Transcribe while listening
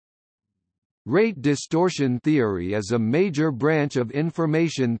Rate distortion theory is a major branch of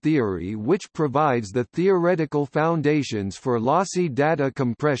information theory which provides the theoretical foundations for lossy data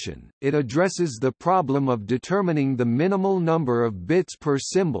compression. It addresses the problem of determining the minimal number of bits per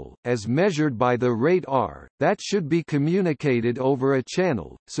symbol, as measured by the rate r, that should be communicated over a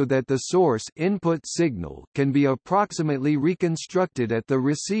channel, so that the source input signal can be approximately reconstructed at the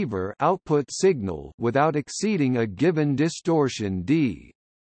receiver output signal without exceeding a given distortion d.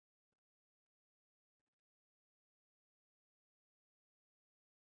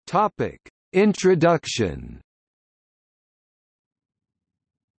 Topic: Introduction.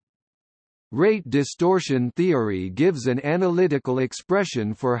 Rate distortion theory gives an analytical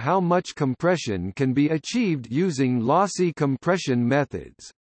expression for how much compression can be achieved using lossy compression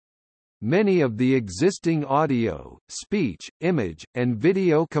methods. Many of the existing audio, speech, image, and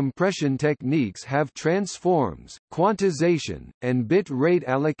video compression techniques have transforms, quantization, and bit rate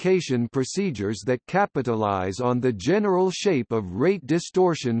allocation procedures that capitalize on the general shape of rate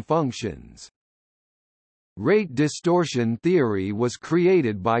distortion functions. Rate distortion theory was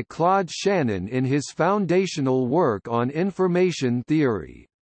created by Claude Shannon in his foundational work on information theory.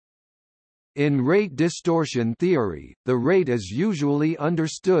 In rate distortion theory, the rate is usually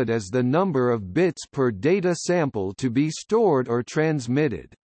understood as the number of bits per data sample to be stored or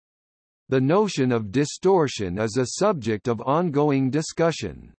transmitted. The notion of distortion is a subject of ongoing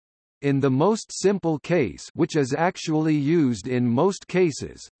discussion. In the most simple case, which is actually used in most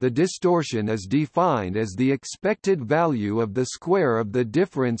cases, the distortion is defined as the expected value of the square of the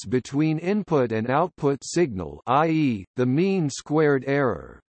difference between input and output signal, i.e., the mean squared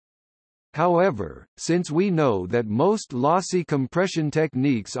error. However, since we know that most lossy compression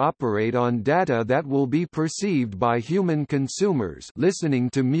techniques operate on data that will be perceived by human consumers listening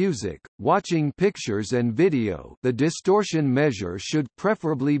to music, watching pictures and video, the distortion measure should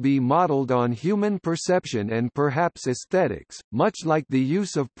preferably be modeled on human perception and perhaps aesthetics. Much like the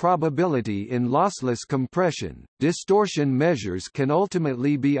use of probability in lossless compression, distortion measures can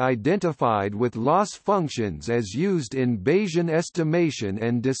ultimately be identified with loss functions as used in Bayesian estimation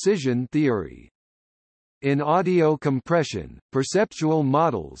and decision theory. In audio compression, perceptual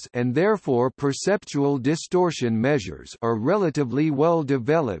models and therefore perceptual distortion measures are relatively well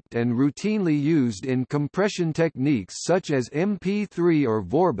developed and routinely used in compression techniques such as MP3 or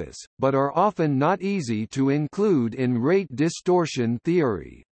Vorbis, but are often not easy to include in rate distortion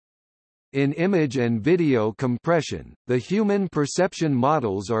theory. In image and video compression, the human perception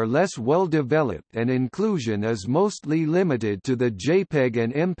models are less well developed and inclusion is mostly limited to the JPEG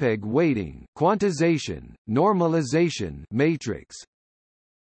and MPEG weighting, quantization, normalization matrix.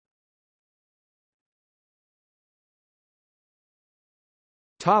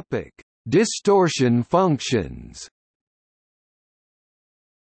 Topic: Distortion functions.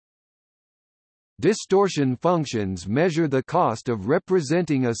 Distortion functions measure the cost of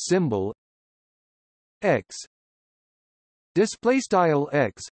representing a symbol x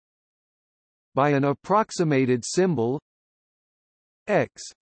x by an approximated symbol x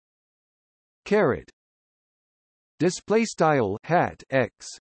hat x.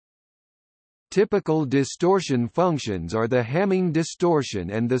 Typical distortion functions are the Hamming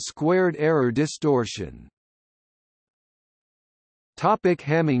distortion and the squared error distortion.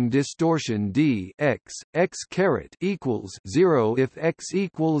 Hamming distortion d x caret equals 0 if x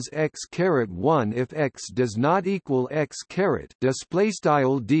equals x caret 1 if x does not equal x caret display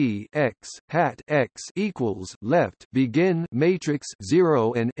style d x hat x equals left begin matrix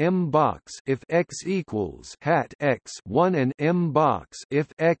 0 and m box if x equals hat x 1 and m box if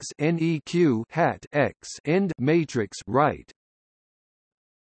x neq hat x end matrix right.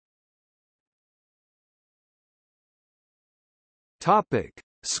 Topic: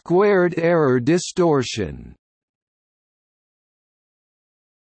 Squared error distortion.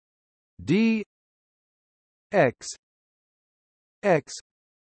 D x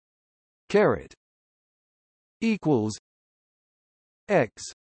caret equals x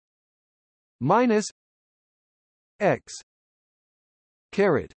minus x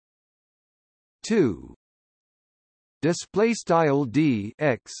caret 2. Display style d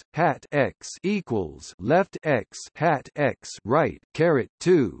x hat x equals left x hat x right caret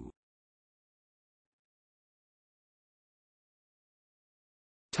 2.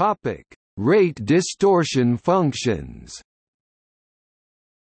 Topic: Rate distortion functions.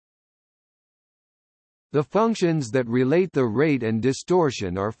 The functions that relate the rate and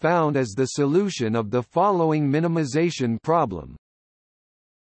distortion are found as the solution of the following minimization problem: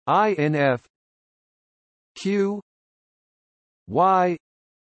 INF q y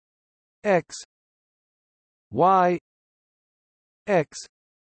x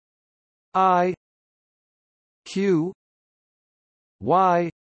I q y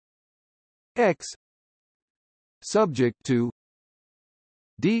x subject to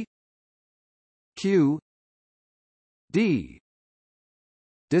d q d.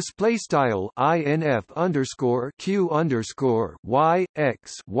 Display style INF underscore Q underscore Y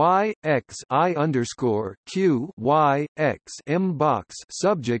X I underscore Q Y X M box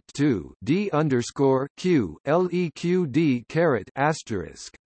subject to D underscore Q LEQD caret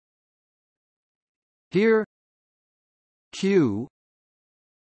asterisk. Here Q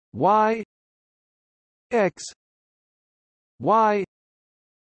Y X Y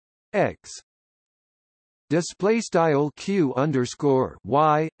X display style Q underscore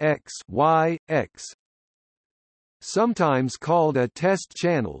Y X sometimes called a test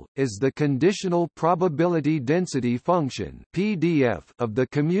channel, is the conditional probability density function (PDF) of the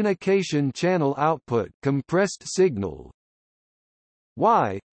communication channel output compressed signal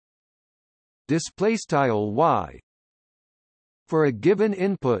Y display style Y for a given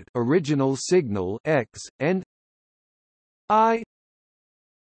input original signal X and I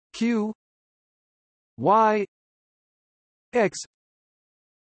Q Y X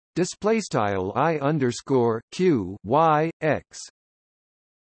display style I underscore Q Y X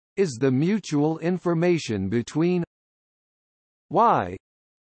is the mutual information between Y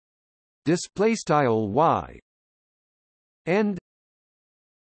display style Y and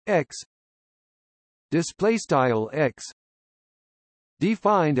X display style X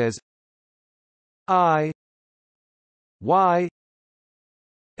defined as I Y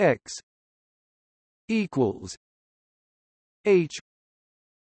X equals H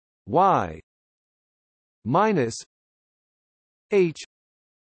Y minus H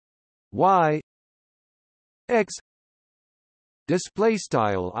Y X display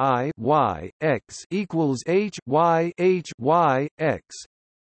style I Y X equals H Y X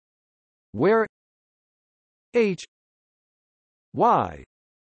where H Y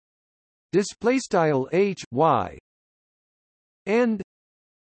display style H Y and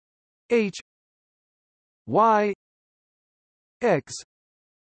H Y X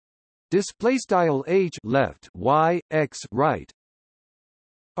display style H left Y X right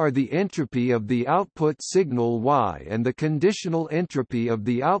are the entropy of the output signal Y and the conditional entropy of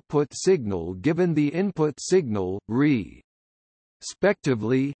the output signal given the input signal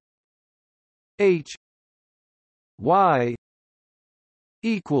respectively. H Y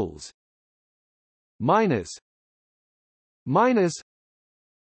equals minus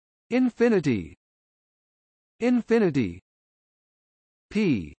infinity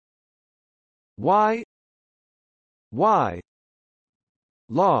P Y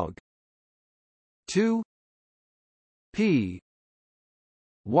log 2 P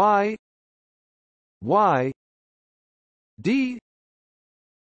Y D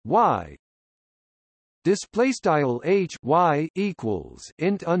Y display style H Y equals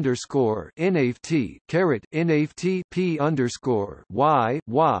int underscore nft caret nft P underscore Y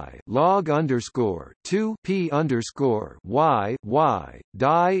log underscore 2 P underscore Y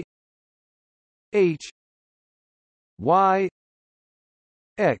die H Y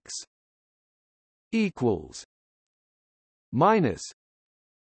X equals minus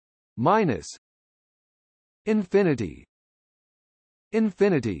infinity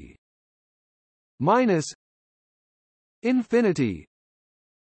minus infinity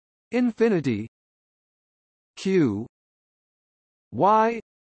Q Y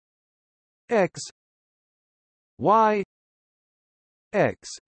X Y X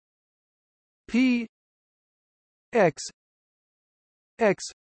P X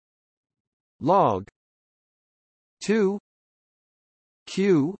log 2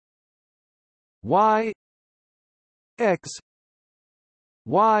 Q Y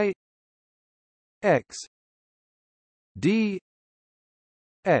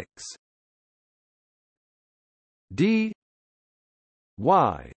X D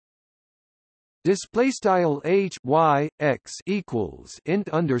Y display style H Y X equals int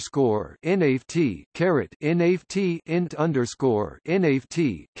underscore nft caret nft int underscore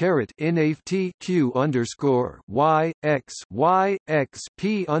nft caret nft Q underscore Y X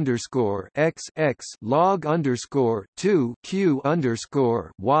P underscore X log underscore 2 Q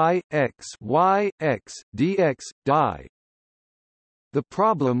underscore Y X dx die. The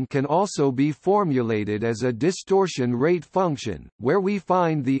problem can also be formulated as a distortion rate function, where we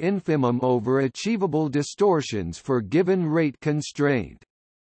find the infimum over achievable distortions for given rate constraint.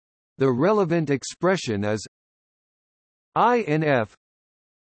 The relevant expression is INF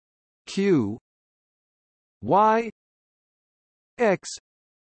Q Y X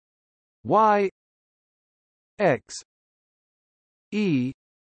Y X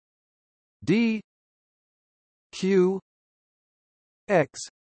d q x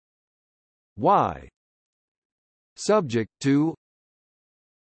y subject to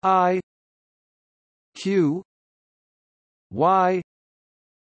I q y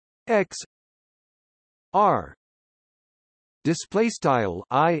x r. Display style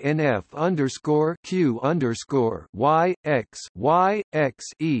INF underscore Q underscore Y X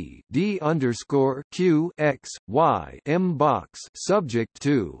E D underscore Q X Y M box subject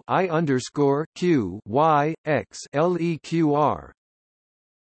to I underscore Q Y X LEQR.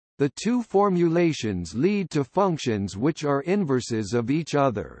 The two formulations lead to functions which are inverses of each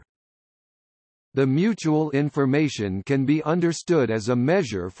other. The mutual information can be understood as a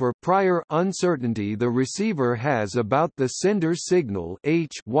measure for prior uncertainty the receiver has about the sender's signal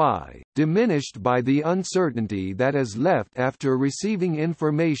h y, diminished by the uncertainty that is left after receiving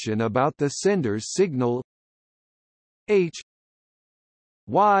information about the sender's signal h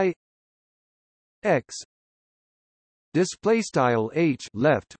y x. Display style h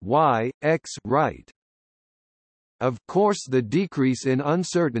left y x right. Of course, the decrease in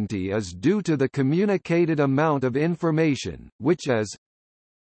uncertainty is due to the communicated amount of information, which is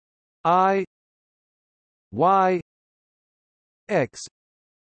I y x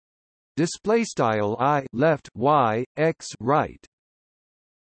display style I left y x right.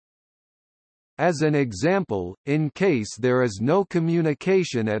 As an example, in case there is no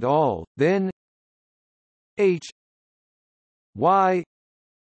communication at all, then h y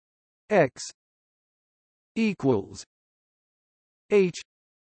x equals h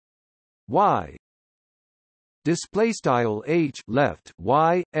y display style h left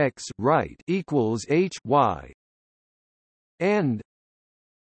y x right equals h y, and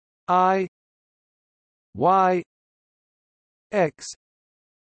I y x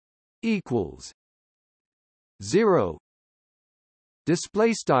equals 0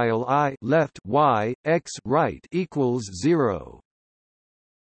 display style I left y x right equals 0.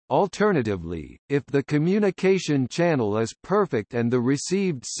 Alternatively, if the communication channel is perfect and the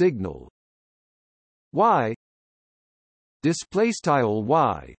received signal y displaystyle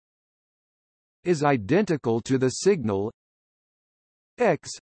y is identical to the signal x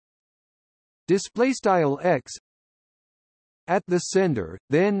displaystyle x at the sender,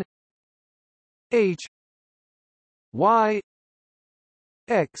 then h y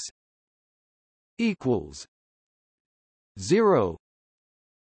x equals 0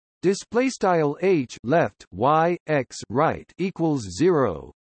 display style h left y x right equals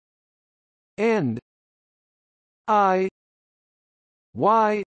 0, and I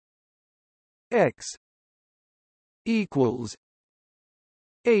y x equals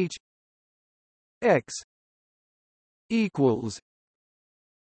h x equals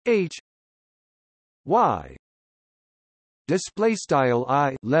h y display style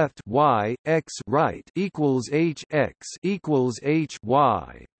I left y x right equals h x equals h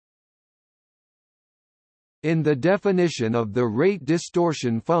y. In the definition of the rate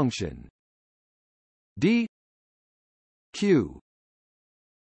distortion function, d q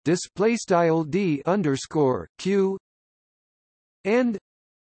display style d underscore q and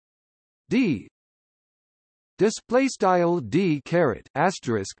d display style d caret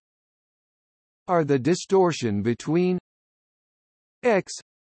asterisk are the distortion between x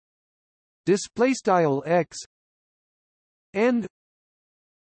display style x and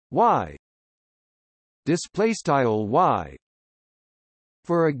y display style y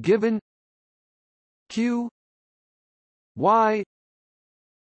for a given q y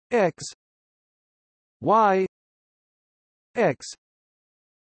x y x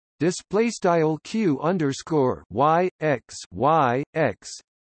display style q underscore y x y x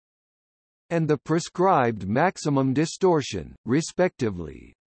and the prescribed maximum distortion,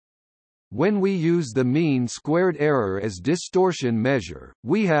 respectively. When we use the mean squared error as distortion measure,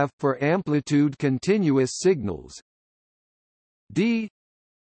 we have, for amplitude continuous signals, d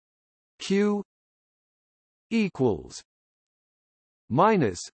q equals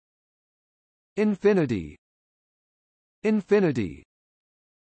minus infinity infinity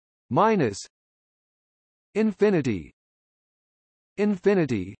minus infinity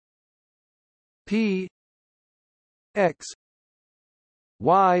infinity p x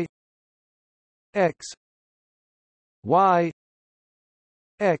y x y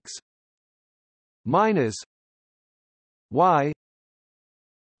x minus y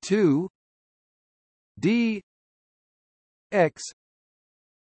 2 d x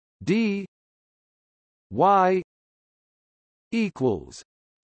d y equals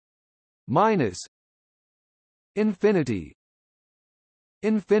minus infinity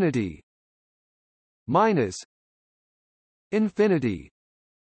infinity minus infinity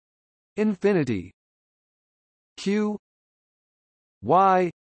infinity q y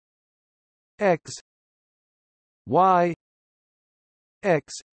x y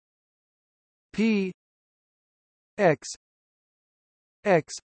x p x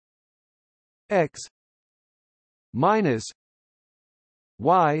x x minus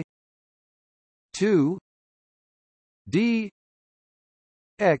y 2 d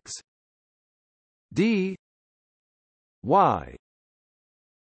x d y.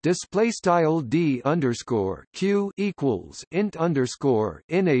 Display style d underscore q equals int underscore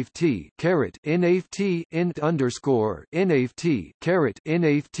nft caret nft int underscore nft caret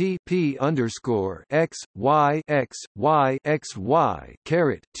nft p underscore x y x y x y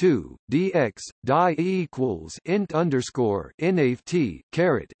caret 2 dx die equals int underscore nft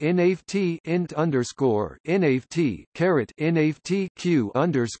caret nft int underscore nft caret nft q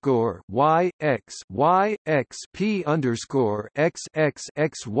underscore y x y x p underscore x x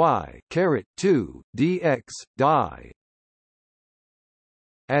x y caret 2 dx die.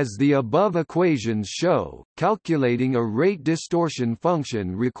 As the above equations show, calculating a rate distortion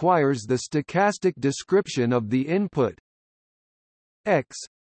function requires the stochastic description of the input x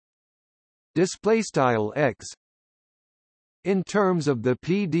display style x in terms of the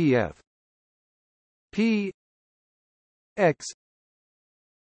PDF p x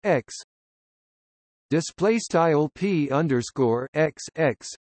x display style p underscore x x,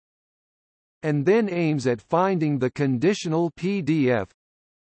 and then aims at finding the conditional PDF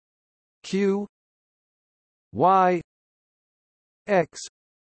q y x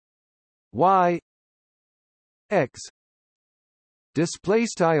y x display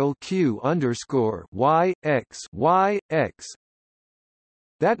style q underscore y x y x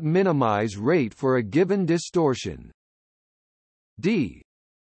that minimize rate for a given distortion d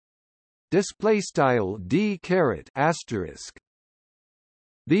display style d caret asterisk.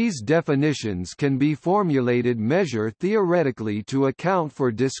 These definitions can be formulated measure theoretically to account for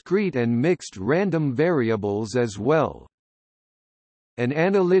discrete and mixed random variables as well. An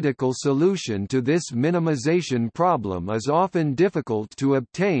analytical solution to this minimization problem is often difficult to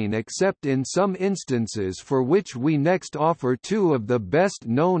obtain except in some instances, for which we next offer two of the best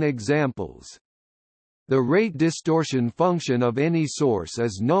known examples. The rate distortion function of any source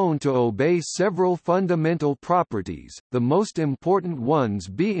is known to obey several fundamental properties, the most important ones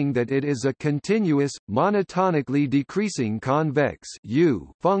being that it is a continuous, monotonically decreasing convex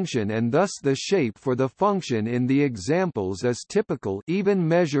U function, and thus the shape for the function in the examples is typical. Even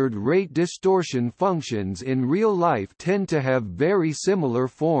measured rate distortion functions in real life tend to have very similar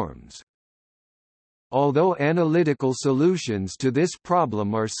forms. Although analytical solutions to this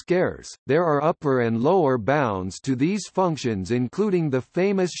problem are scarce, there are upper and lower bounds to these functions, including the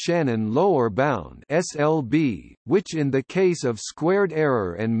famous Shannon lower bound (SLB), which in the case of squared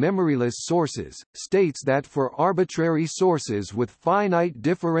error and memoryless sources, states that for arbitrary sources with finite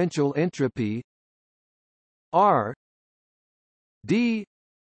differential entropy R d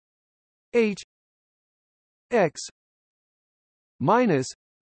h x minus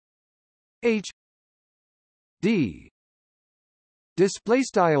h d display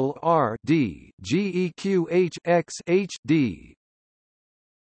style r d geq x h d,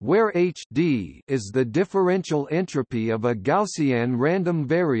 where h d is the differential entropy of a Gaussian random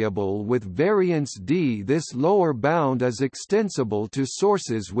variable with variance d. This lower bound is extensible to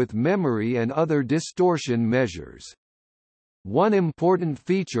sources with memory and other distortion measures. One important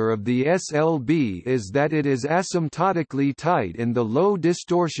feature of the SLB is that it is asymptotically tight in the low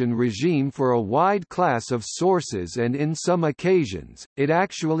distortion regime for a wide class of sources, and in some occasions, it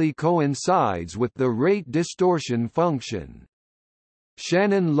actually coincides with the rate distortion function.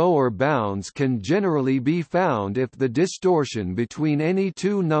 Shannon lower bounds can generally be found if the distortion between any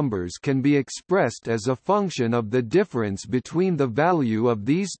two numbers can be expressed as a function of the difference between the value of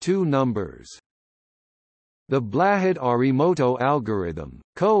these two numbers. The Blahat-Arimoto algorithm,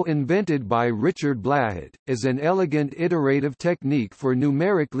 co-invented by Richard Blahat, is an elegant iterative technique for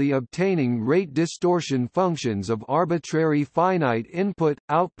numerically obtaining rate distortion functions of arbitrary finite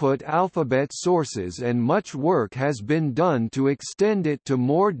input-output alphabet sources, and much work has been done to extend it to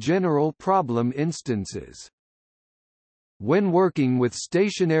more general problem instances. When working with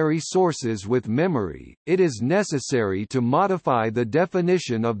stationary sources with memory, it is necessary to modify the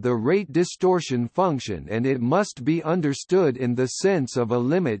definition of the rate distortion function, and it must be understood in the sense of a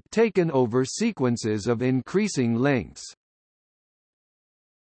limit taken over sequences of increasing lengths.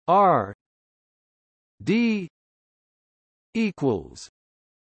 R d equals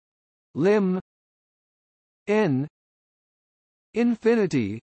lim n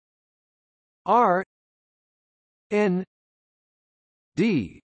infinity r n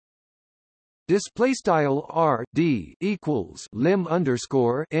d display style r d equals lim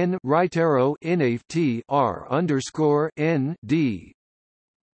underscore n right arrow naf t r underscore n d,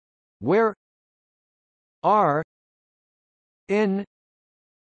 where r n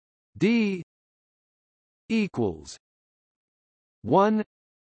d equals 1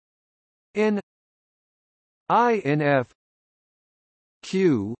 n inf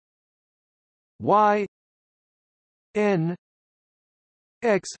q y n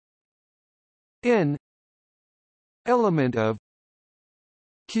x n element of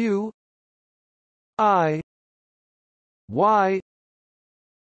q I y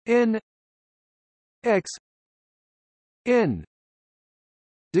n x n.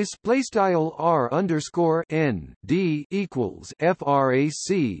 Display style r underscore n d equals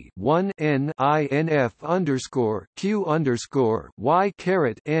frac 1 n inf underscore q underscore y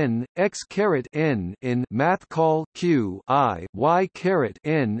caret n x caret n in math call q I y caret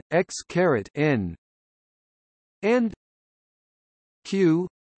n x caret n, and q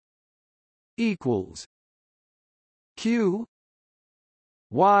equals q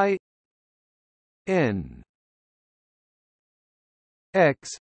y n x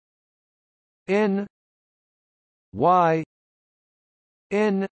n y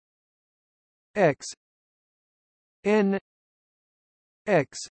n x n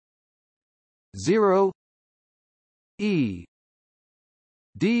x 0 e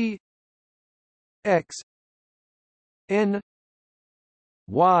d x n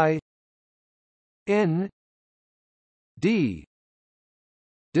y n d.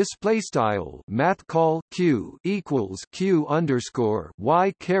 Display style math call q equals q underscore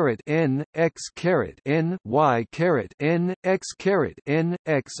y caret n x caret n y caret n x caret n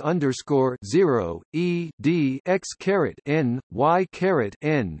x underscore 0 e d x caret n y caret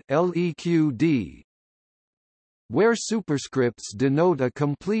n leq, where superscripts denote a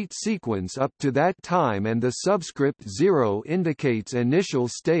complete sequence up to that time and the subscript 0 indicates initial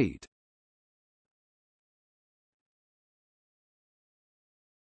state.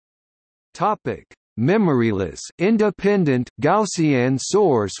 Topic: Memoryless independent Gaussian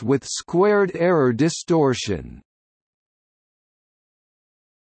source with squared error distortion.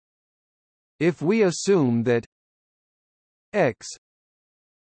 If we assume that x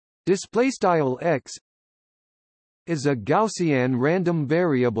displaystyle x is a Gaussian random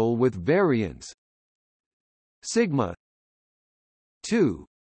variable with variance sigma 2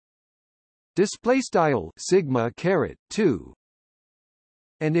 displaystyle sigma caret 2,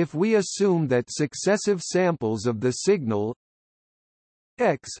 and if we assume that successive samples of the signal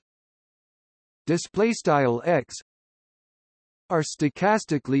x displaystyle x are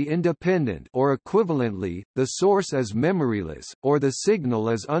stochastically independent, or equivalently, the source is memoryless, or the signal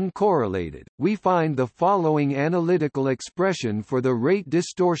is uncorrelated, we find the following analytical expression for the rate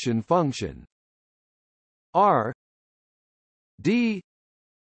distortion function: r d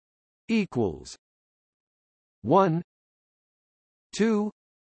equals 1 2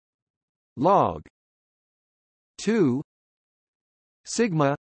 log 2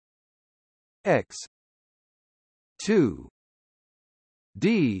 sigma x 2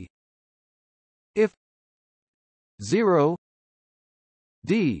 d if 0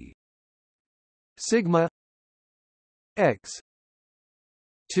 d sigma x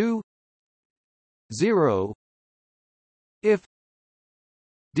 2 0 if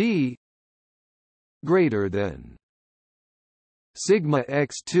d greater than sigma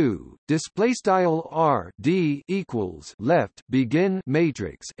x2 display style r d equals left begin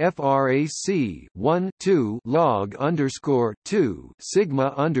matrix frac 1 2 log underscore 2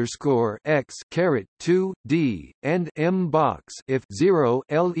 sigma underscore x caret 2 d and m box if 0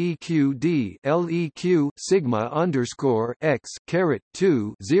 leq sigma underscore x caret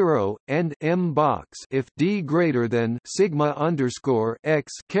 2 0 and m box if d greater than sigma underscore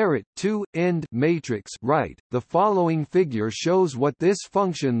x caret 2 end matrix right. The following figure shows what this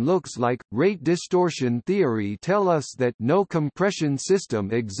function looks like. Rate distortion theory tell us that no compression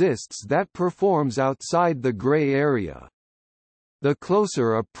system exists that performs outside the gray area. The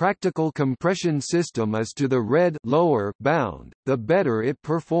closer a practical compression system is to the red lower bound, the better it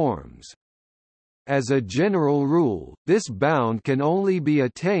performs. As a general rule, this bound can only be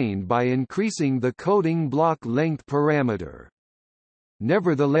attained by increasing the coding block length parameter.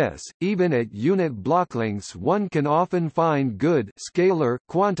 Nevertheless, even at unit block lengths, one can often find good scalar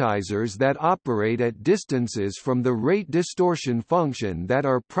quantizers that operate at distances from the rate distortion function that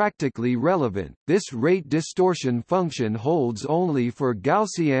are practically relevant. This rate distortion function holds only for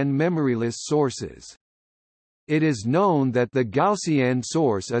Gaussian memoryless sources. It is known that the Gaussian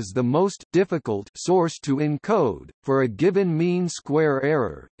source is the most difficult source to encode. For a given mean square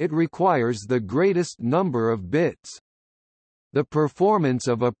error, it requires the greatest number of bits. The performance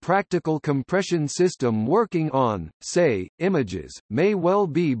of a practical compression system working on, say, images, may well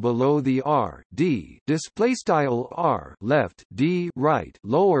be below the r(d) r left d right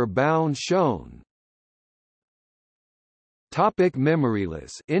lower bound shown.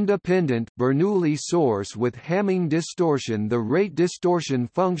 Memoryless independent Bernoulli source with Hamming distortion. The rate distortion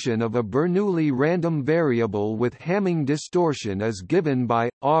function of a Bernoulli random variable with Hamming distortion is given by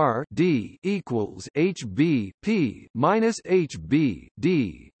r d equals hb p minus hb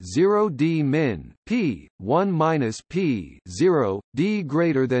d 0 d min p 1 minus p 0 d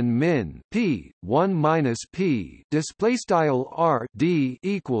greater than min p 1 minus p. Display style r d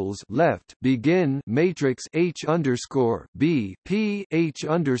equals left begin matrix h underscore b p h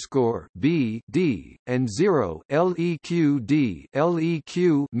underscore b d and 0 leq d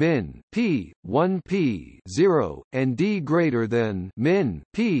leq min p 1 p 0 and d greater than min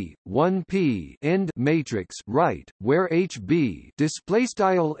p 1 p end matrix right, where hb display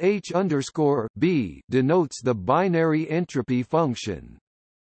style h underscore b denotes the binary entropy function.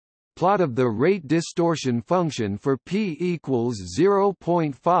 Plot of the rate distortion function for p equals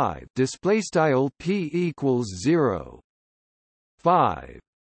 0.5 display style p equals 0.5.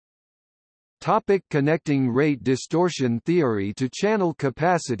 Topic: connecting rate distortion theory to channel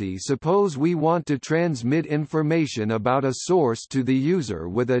capacity. Suppose we want to transmit information about a source to the user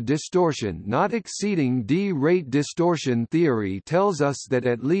with a distortion not exceeding d. Rate distortion theory tells us that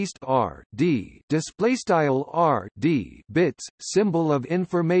at least r d r d bits, symbol of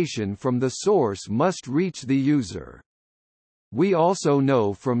information from the source must reach the user. We also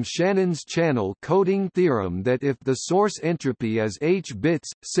know from Shannon's channel coding theorem that if the source entropy is h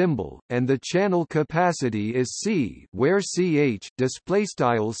bits, symbol, and the channel capacity is c, where ch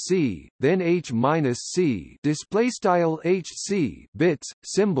c, then h minus c hc bits,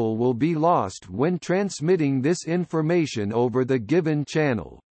 symbol will be lost when transmitting this information over the given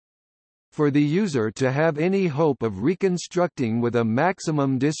channel. For the user to have any hope of reconstructing with a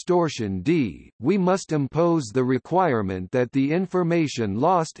maximum distortion d, we must impose the requirement that the information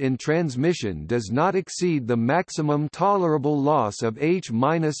lost in transmission does not exceed the maximum tolerable loss of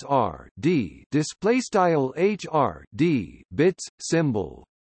h-r d hr d bits, symbol.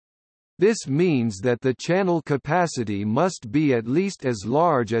 This means that the channel capacity must be at least as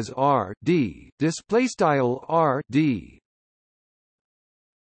large as r d r d.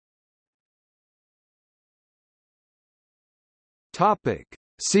 Topic.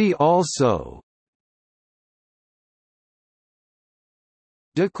 See also: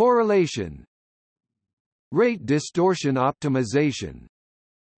 decorrelation, rate distortion optimization,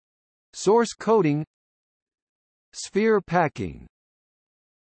 source coding, sphere packing,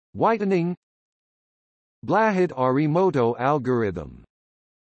 whitening, Blahet-Arimoto algorithm.